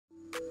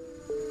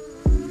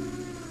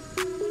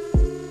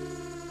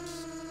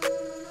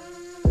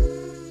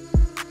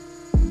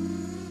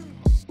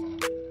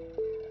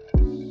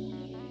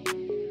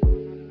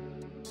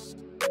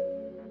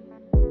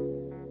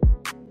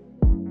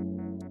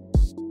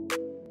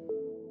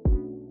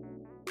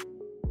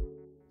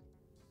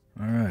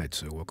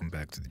Alright, so welcome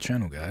back to the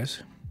channel,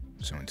 guys.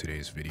 So in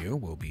today's video,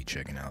 we'll be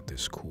checking out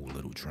this cool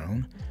little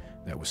drone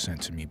that was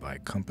sent to me by a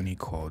company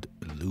called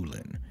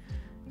Loolinn.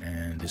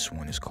 And this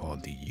one is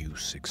called the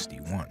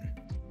U61.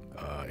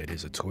 It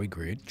is a toy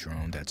grid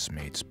drone that's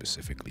made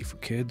specifically for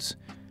kids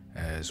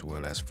as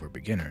well as for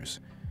beginners.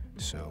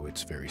 So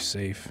it's very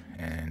safe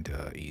and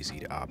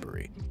easy to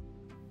operate.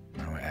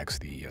 Now I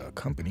asked the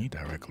company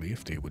directly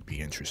if they would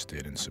be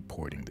interested in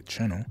supporting the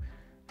channel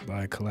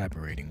by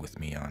collaborating with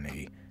me on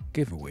a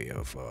giveaway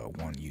of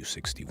one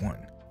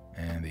U61,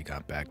 and they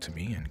got back to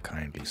me and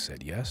kindly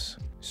said yes.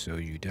 So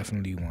you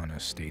definitely want to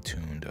stay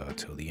tuned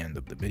till the end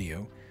of the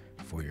video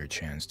for your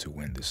chance to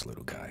win this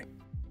little guy.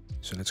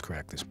 So let's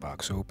crack this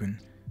box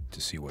open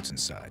to see what's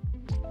inside.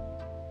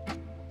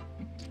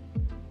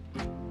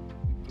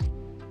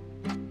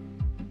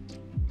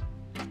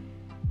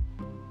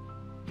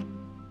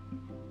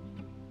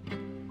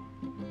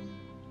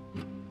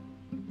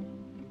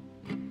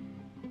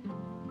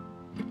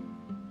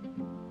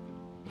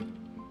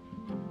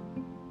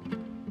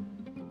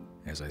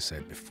 As I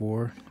said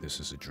before, this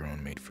is a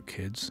drone made for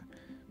kids,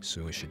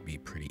 so it should be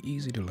pretty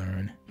easy to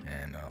learn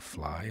and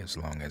fly as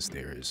long as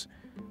there is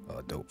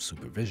adult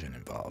supervision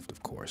involved,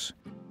 of course.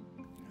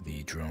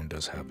 The drone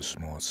does have a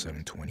small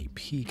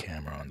 720p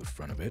camera on the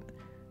front of it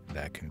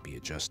that can be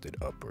adjusted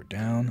up or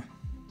down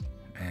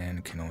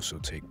and can also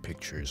take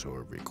pictures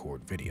or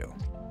record video.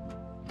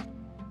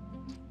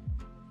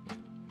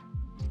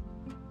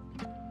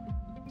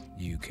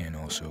 You can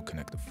also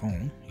connect the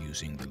phone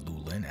using the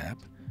Loolinn app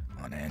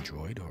on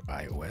Android or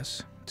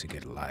iOS to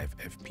get a live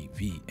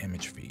FPV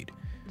image feed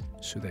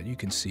so that you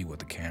can see what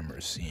the camera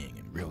is seeing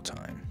in real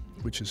time,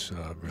 which is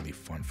really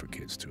fun for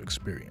kids to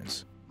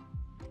experience.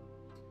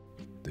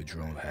 The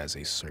drone has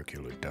a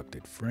circular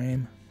ducted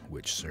frame,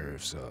 which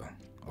serves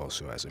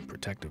also as a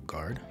protective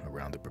guard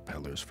around the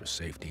propellers for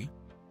safety.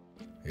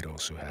 It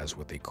also has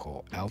what they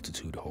call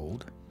altitude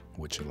hold,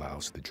 which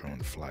allows the drone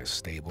to fly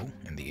stable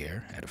in the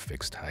air at a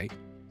fixed height.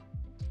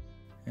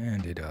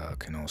 And it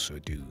can also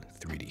do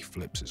 3D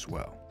flips as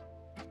well.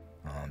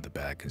 On the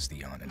back is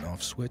the on and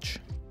off switch,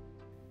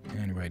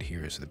 and right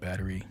here is the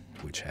battery,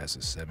 which has a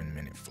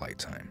 7-minute flight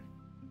time.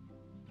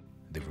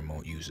 The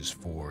remote uses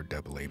 4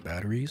 AA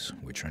batteries,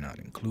 which are not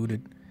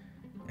included,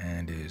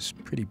 and is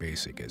pretty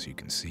basic as you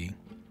can see.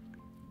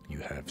 You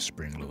have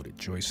spring-loaded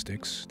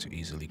joysticks to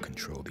easily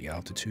control the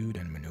altitude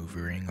and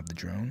maneuvering of the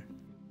drone.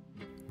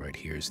 Right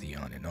here is the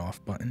on and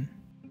off button,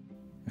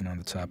 and on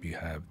the top you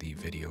have the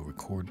video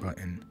record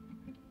button,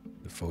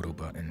 the photo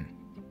button,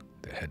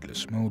 the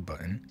headless mode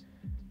button,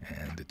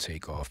 and the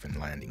takeoff and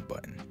landing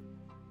button.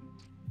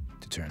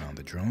 To turn on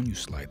the drone, you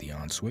slide the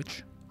on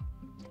switch,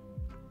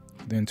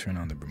 then turn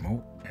on the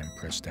remote and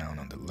press down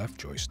on the left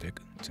joystick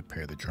to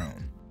pair the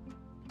drone.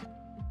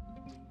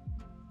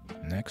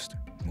 Next,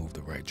 move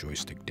the right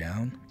joystick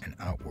down and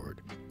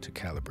outward to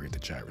calibrate the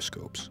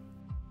gyroscopes.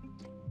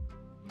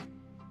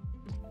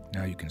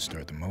 Now you can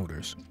start the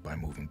motors by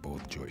moving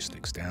both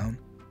joysticks down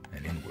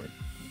and inward.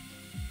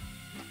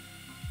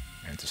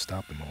 And to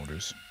stop the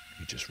motors,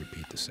 you just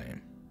repeat the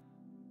same.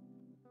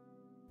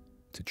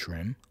 To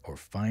trim or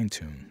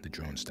fine-tune the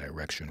drone's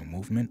directional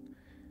movement,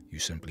 you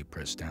simply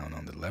press down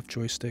on the left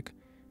joystick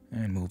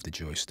and move the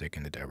joystick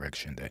in the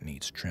direction that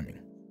needs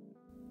trimming.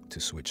 To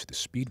switch the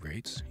speed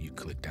rates, you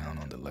click down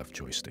on the left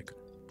joystick,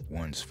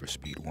 once for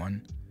speed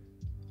 1,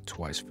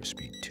 twice for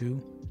speed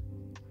 2,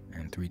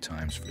 and 3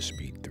 times for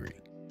speed 3.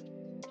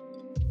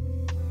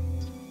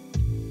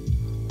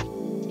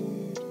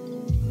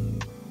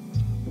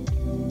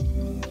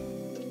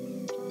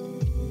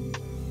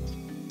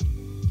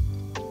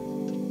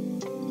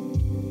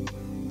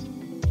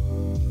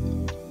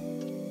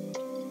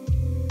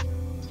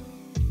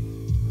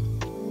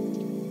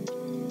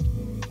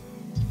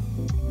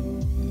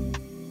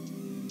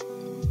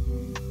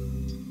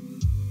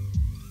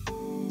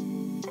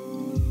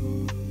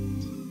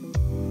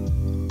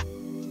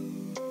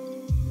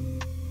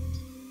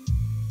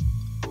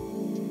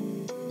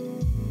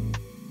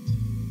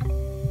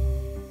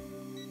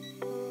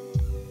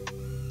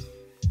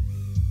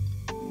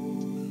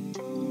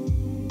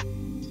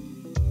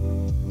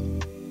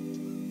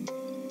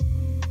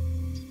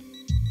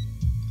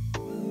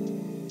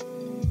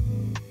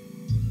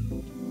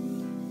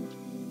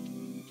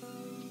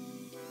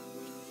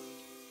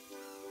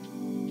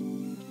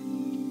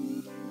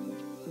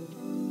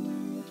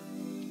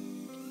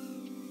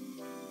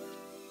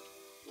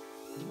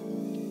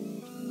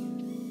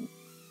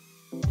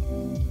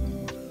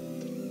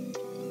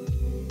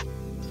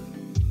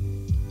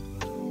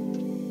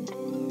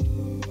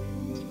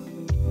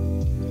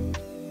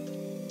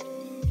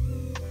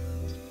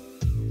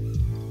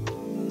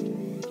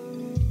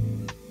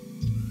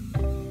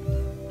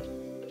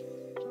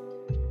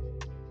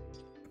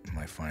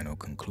 My final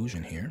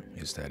conclusion here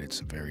is that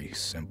it's a very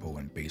simple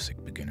and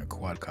basic beginner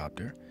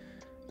quadcopter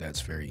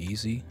that's very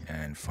easy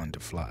and fun to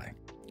fly.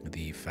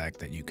 The fact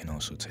that you can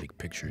also take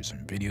pictures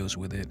and videos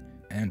with it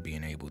and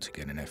being able to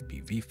get an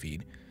FPV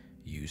feed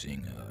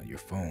using your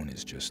phone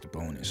is just a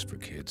bonus for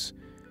kids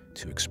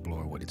to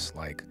explore what it's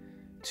like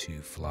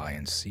to fly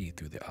and see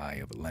through the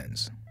eye of a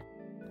lens.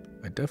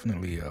 I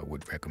definitely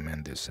would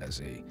recommend this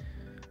as a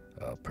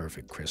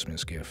perfect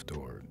Christmas gift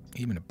or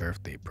even a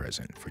birthday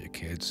present for your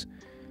kids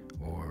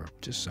or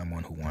just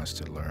someone who wants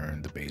to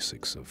learn the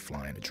basics of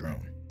flying a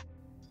drone.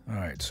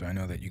 Alright, so I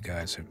know that you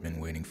guys have been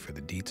waiting for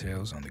the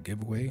details on the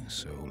giveaway,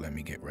 so let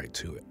me get right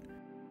to it.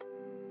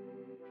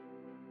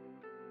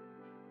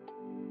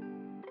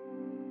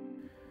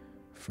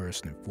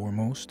 First and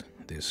foremost,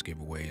 this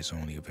giveaway is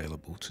only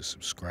available to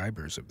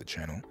subscribers of the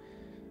channel,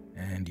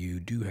 and you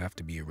do have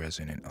to be a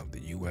resident of the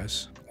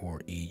US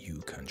or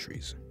EU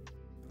countries.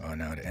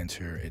 Now to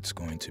enter, it's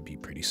going to be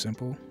pretty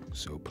simple,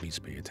 so please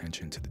pay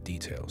attention to the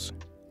details.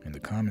 In the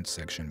comments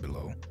section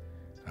below,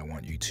 I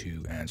want you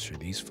to answer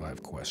these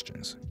 5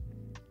 questions.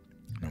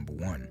 Number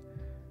 1,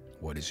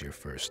 what is your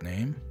first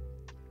name?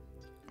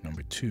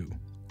 Number 2,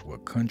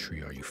 what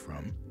country are you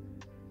from?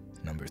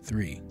 Number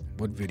 3,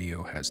 what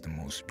video has the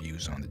most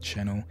views on the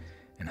channel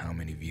and how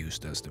many views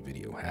does the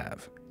video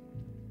have?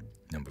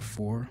 Number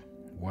 4,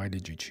 why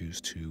did you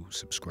choose to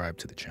subscribe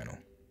to the channel?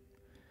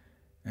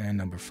 And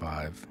number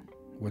 5,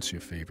 what's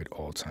your favorite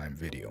all-time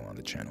video on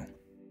the channel?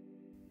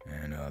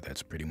 And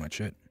that's pretty much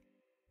it.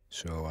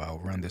 So I'll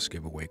run this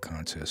giveaway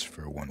contest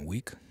for 1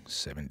 week,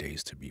 7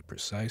 days to be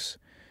precise,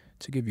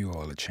 to give you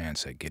all a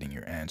chance at getting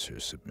your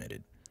answers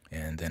submitted.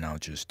 And then I'll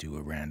just do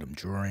a random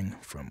drawing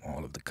from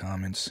all of the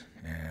comments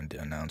and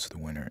announce the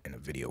winner in a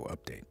video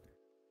update.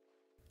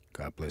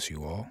 God bless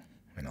you all,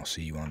 and I'll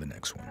see you on the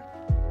next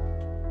one.